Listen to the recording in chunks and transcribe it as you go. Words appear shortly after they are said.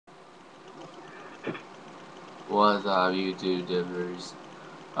What's up, YouTube dippers?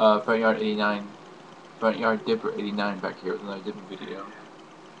 frontyardDIPPER89, frontyardDIPPER89 back here with another dipping video.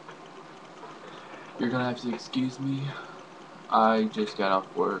 You're gonna have to excuse me. I just got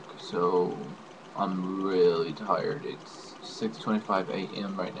off work, so I'm really tired. It's 6:25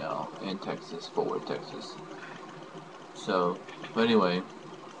 a.m. right now in Texas, Fort Worth, Texas. So, but anyway,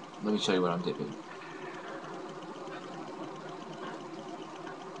 let me show you what I'm dipping.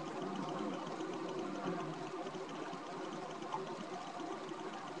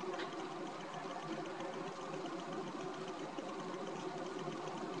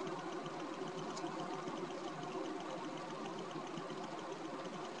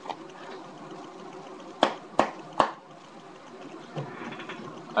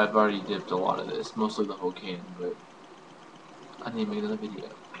 I've already dipped a lot of this, mostly the whole can, but I need to make another video.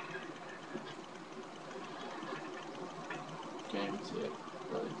 Can't even see it,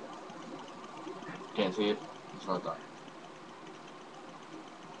 really. Can't see it? That's what I thought.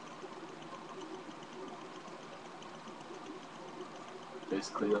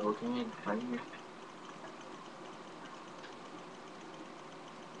 Basically the whole can, right here.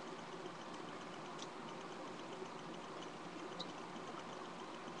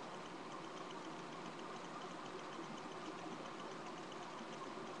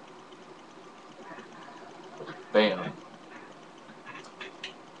 Bam.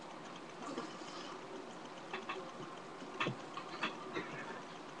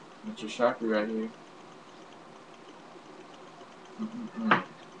 That's your Sharpie right here.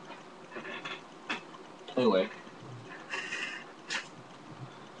 Anyway,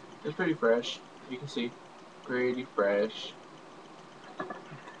 it's pretty fresh. You can see, pretty fresh.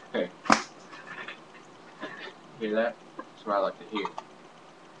 Okay, hear that? That's what I like to hear.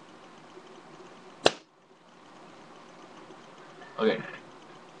 Okay,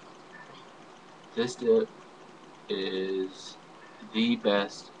 this dip is the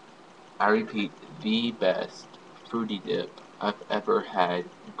best, I repeat, the best fruity dip I've ever had,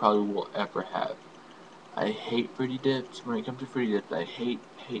 and probably will ever have. I hate fruity dips. When it comes to fruity dips, I hate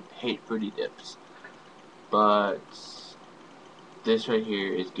fruity dips. But this right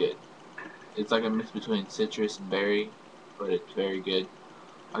here is good. It's like a mix between citrus and berry, but it's very good.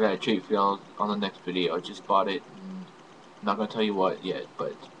 I got a treat for y'all on the next video. I just bought it, and I'm not gonna tell you what yet,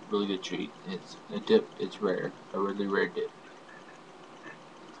 but it's a really good treat. It's a dip. It's rare, a really rare dip.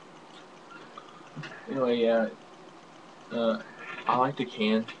 Anyway, yeah, I like the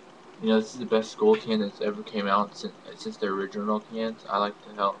can. You know, this is the best school can that's ever came out since the original cans. I like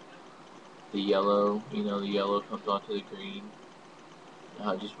to help the yellow. You know, the yellow comes onto the green.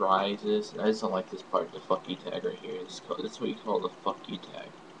 It just rises. I just don't like this part, the fuck you tag right here. That's what you call the fuck you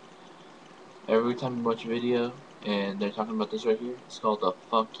tag. Every time you watch a video and they're talking about this right here, it's called the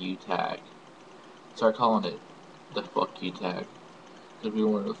fuck you tag. Start calling it the fuck you tag. Because we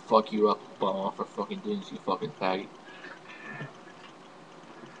want to fuck you up for fucking things, you fucking faggot.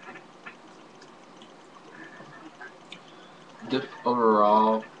 Dip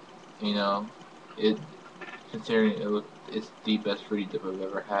overall, you know, considering it's the best fruity dip I've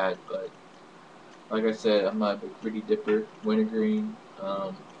ever had, but like I said, I'm not a big fruity dipper. Wintergreen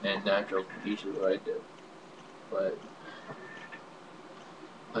and natural usually what I dip. But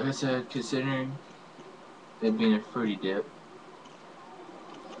like I said, considering it being a fruity dip,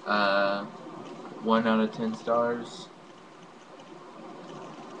 1 out of 10 stars,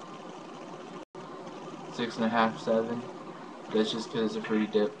 6.5, 7. That's just because it's a fruity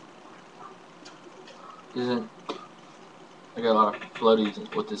dip. I got a lot of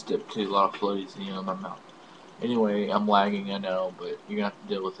floaties with this dip too, a lot of floaties in my mouth. Anyway, I'm lagging, I know, but you're gonna have to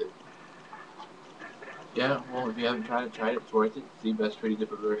deal with it. Yeah, well, if you haven't tried it, it's worth it. It's the best fruity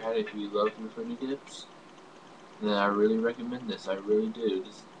dip I've ever had. If you love your fruity dips, then I really recommend this. I really do.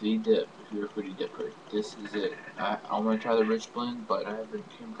 This is the dip if you're a fruity dipper. This is it. I want to try the rich blend, but I haven't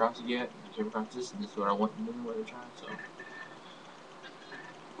came across it yet. I came across this, and this is what I want to try, so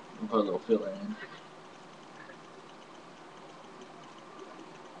I'll put a little filler in.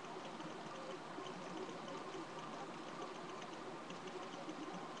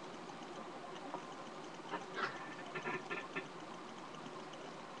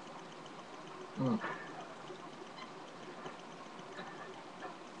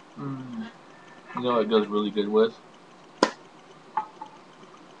 You know what it goes really good with?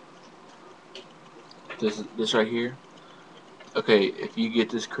 This right here. Okay, if you get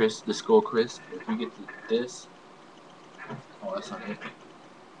this crisp, the skull crisp, if you get this, oh, that's not it.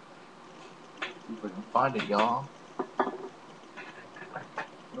 See if I can find it, y'all.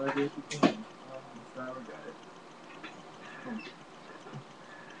 Where did you can? I'm sure I got it.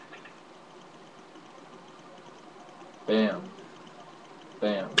 Bam.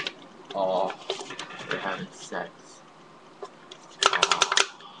 Bam. Oh, they're having sex. Oh.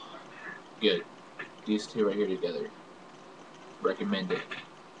 Good. These two right here together. Recommend it.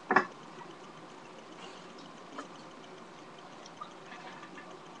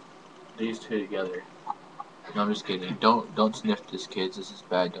 These two together. No, I'm just kidding. Don't sniff this, kids. This is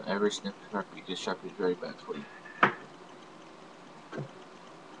bad. Don't ever sniff Sharpie because Sharpie is very bad for you.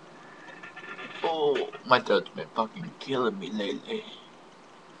 Oh, my throat's been fucking killing me lately.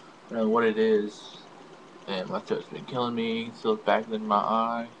 I don't know what it is. And my throat's been killing me. It's those bags in my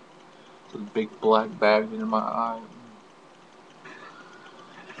eye. Those big black bags in my eye.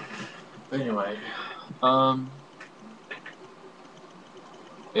 Anyway,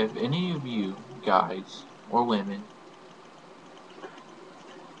 if any of you guys or women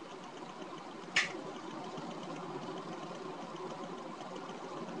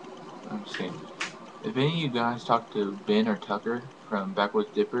if any of you guys talk to Ben or Tucker from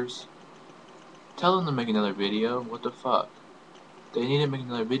Backwoods Dippers, tell them to make another video. What the fuck? They need to make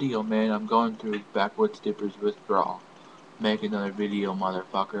another video, man. I'm going through Backwoods Dippers withdrawal. Make another video,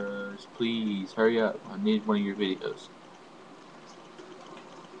 motherfuckers. Please, hurry up. I need one of your videos.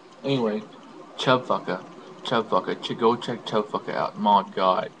 Anyway, Chubfucker. Chubfucker. Go check Chubfucker out. My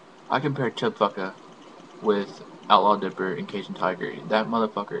god. I compare Chubfucker with Outlaw Dipper and Cajun Tiger. That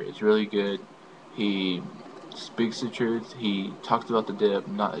motherfucker is really good. He speaks the truth. He talks about the dip,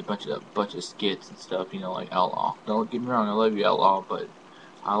 not a bunch of skits and stuff, you know, like Outlaw. Don't get me wrong, I love you, Outlaw, but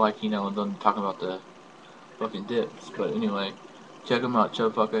I like, you know, them talking about the fucking dips. But anyway, check him out,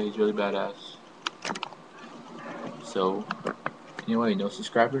 Chubfucker. He's really badass. So, anyway, no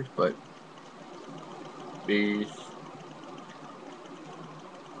subscribers, but peace.